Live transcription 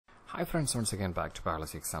Hi friends, once again back to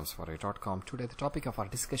biologyexamsforyou.com. Today the topic of our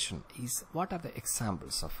discussion is what are the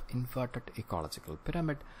examples of inverted ecological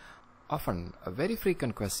pyramid, often a very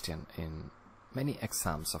frequent question in many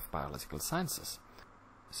exams of biological sciences.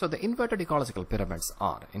 So the inverted ecological pyramids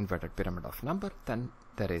are inverted pyramid of number, then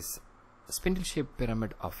there is spindle shaped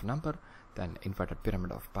pyramid of number, then inverted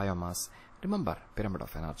pyramid of biomass. Remember, pyramid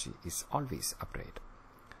of energy is always upright.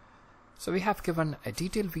 So we have given a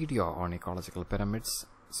detailed video on ecological pyramids,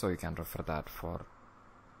 so you can refer that for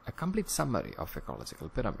a complete summary of ecological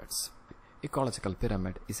pyramids. Ecological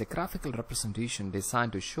pyramid is a graphical representation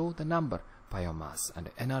designed to show the number, biomass and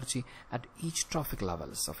energy at each trophic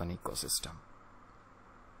levels of an ecosystem.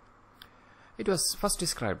 It was first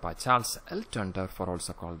described by Charles L. Thayer,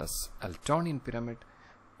 also called as Eltonian pyramid,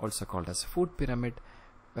 also called as food pyramid,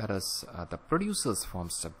 whereas the producers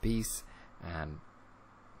forms the base and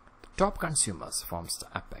the top consumers forms the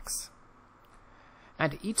apex.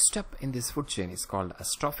 And each step in this food chain is called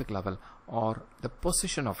as trophic level, or the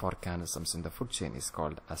position of organisms in the food chain is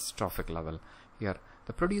called as trophic level. Here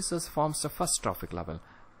the producers forms the first trophic level,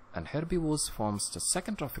 and herbivores forms the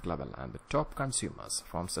second trophic level, and the top consumers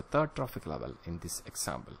forms the third trophic level in this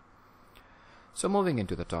example. So moving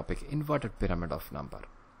into the topic, inverted pyramid of number.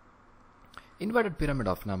 Inverted pyramid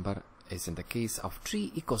of number is in the case of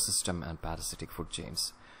tree ecosystem and parasitic food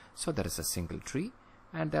chains. So there is a single tree,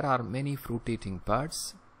 and there are many fruit-eating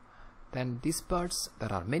birds. Then these birds,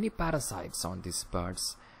 there are many parasites on these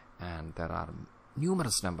birds, and there are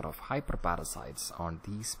numerous number of hyperparasites on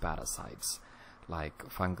these parasites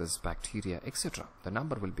like fungus, bacteria, etc. The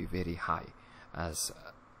number will be very high, as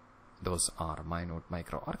those are minute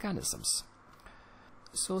microorganisms.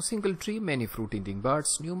 So single tree, many fruit-eating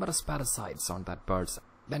birds, numerous parasites on that birds.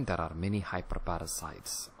 Then there are many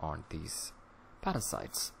hyperparasites on these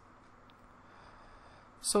parasites.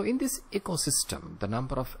 So in this ecosystem, the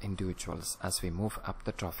number of individuals as we move up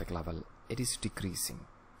the trophic level, it is decreasing.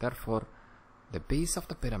 Therefore, the base of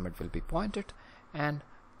the pyramid will be pointed and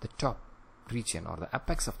the top region or the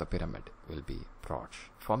apex of the pyramid will be broad,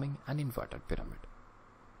 forming an inverted pyramid.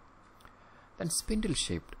 Then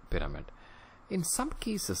spindle-shaped pyramid. In some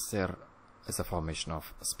cases, there is a formation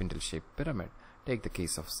of spindle-shaped pyramid. Take the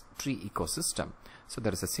case of tree ecosystem. So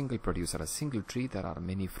there is a single producer, a single tree, there are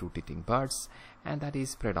many fruit-eating birds, and that is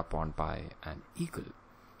spread upon by an eagle.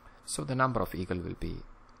 So the number of eagle will be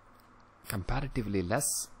comparatively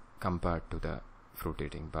less compared to the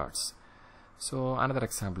fruit-eating birds. So another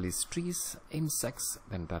example is trees, insects,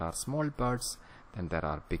 then there are small birds, then there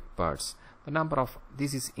are big birds. The number of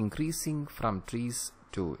this is increasing from trees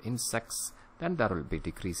to insects, then there will be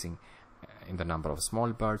decreasing in the number of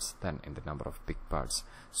small birds, then in the number of big birds.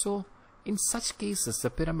 So in such cases, the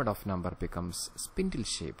pyramid of number becomes spindle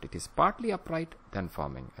shaped. It is partly upright, then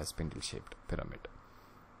forming a spindle shaped pyramid.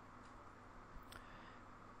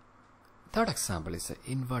 Third example is the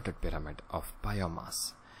inverted pyramid of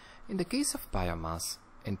biomass. In the case of biomass,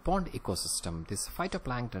 in pond ecosystem, these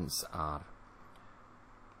phytoplanktons are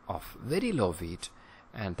of very low weight,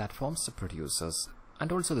 and that forms the producers,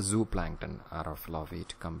 and also the zooplankton are of low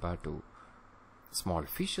weight compared to small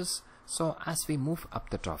fishes. So as we move up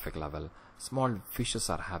the trophic level, small fishes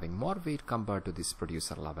are having more weight compared to this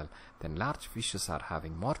producer level, then large fishes are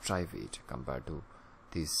having more dry weight compared to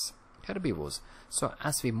these herbivores. So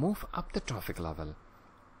as we move up the trophic level,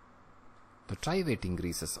 the dry weight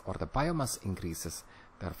increases or the biomass increases,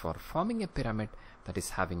 therefore forming a pyramid that is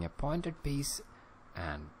having a pointed base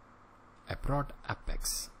and a broad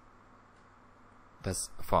apex, thus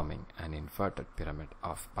forming an inverted pyramid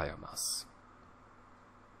of biomass.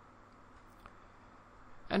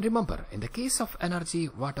 And remember, in the case of energy,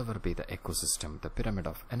 whatever be the ecosystem, the pyramid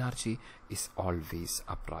of energy is always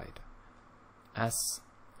upright. As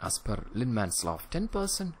per Linman's law of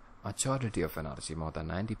 10%, majority of energy, more than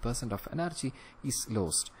 90% of energy is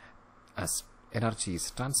lost as energy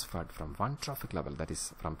is transferred from one trophic level, that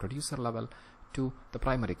is from producer level to the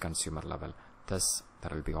primary consumer level. Thus,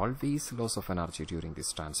 there will be always loss of energy during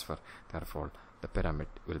this transfer. Therefore, the pyramid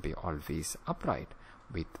will be always upright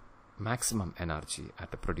with maximum energy at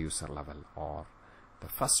the producer level or the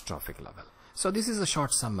first trophic level. So this is a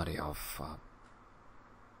short summary of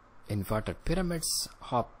inverted pyramids.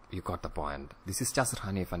 Hope you got the point. This is Jasir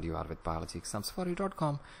Hanif and you are with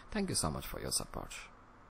biologyexamsforyou.com. Thank you so much for your support.